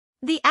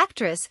The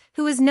actress,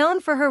 who is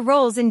known for her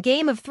roles in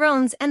Game of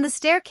Thrones and The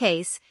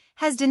Staircase,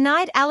 has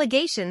denied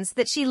allegations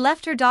that she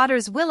left her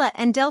daughters Willa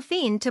and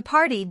Delphine to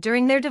party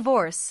during their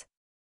divorce.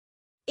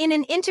 In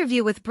an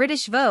interview with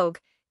British Vogue,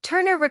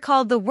 Turner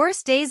recalled the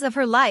worst days of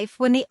her life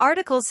when the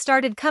articles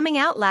started coming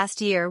out last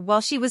year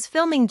while she was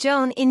filming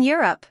Joan in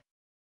Europe.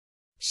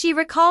 She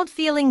recalled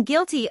feeling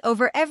guilty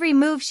over every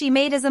move she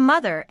made as a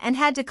mother and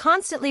had to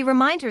constantly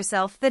remind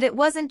herself that it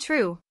wasn't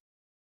true.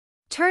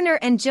 Turner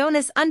and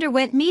Jonas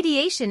underwent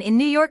mediation in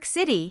New York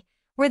City,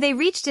 where they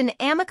reached an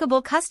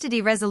amicable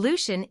custody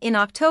resolution in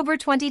October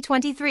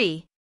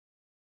 2023.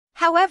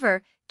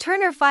 However,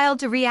 Turner filed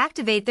to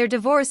reactivate their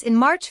divorce in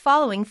March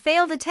following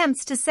failed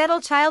attempts to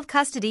settle child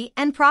custody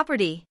and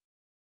property.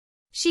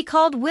 She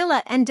called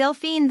Willa and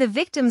Delphine the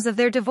victims of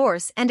their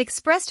divorce and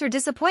expressed her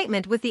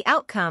disappointment with the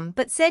outcome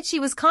but said she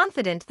was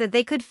confident that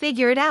they could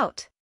figure it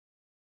out.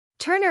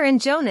 Turner and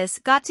Jonas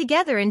got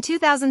together in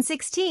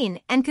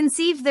 2016 and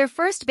conceived their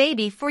first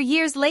baby 4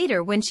 years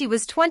later when she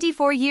was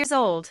 24 years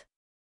old.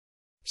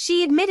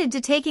 She admitted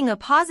to taking a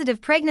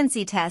positive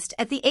pregnancy test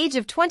at the age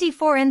of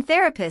 24 and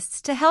therapists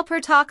to help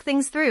her talk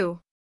things through.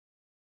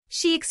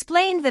 She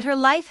explained that her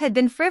life had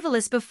been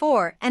frivolous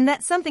before and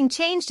that something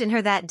changed in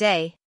her that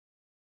day.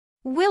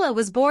 Willa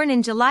was born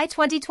in July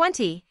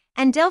 2020,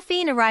 and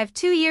Delphine arrived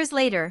 2 years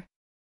later.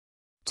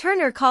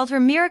 Turner called her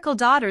miracle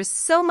daughters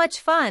so much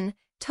fun,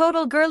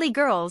 total girly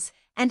girls,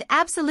 and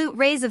absolute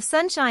rays of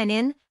sunshine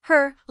in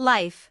her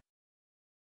life.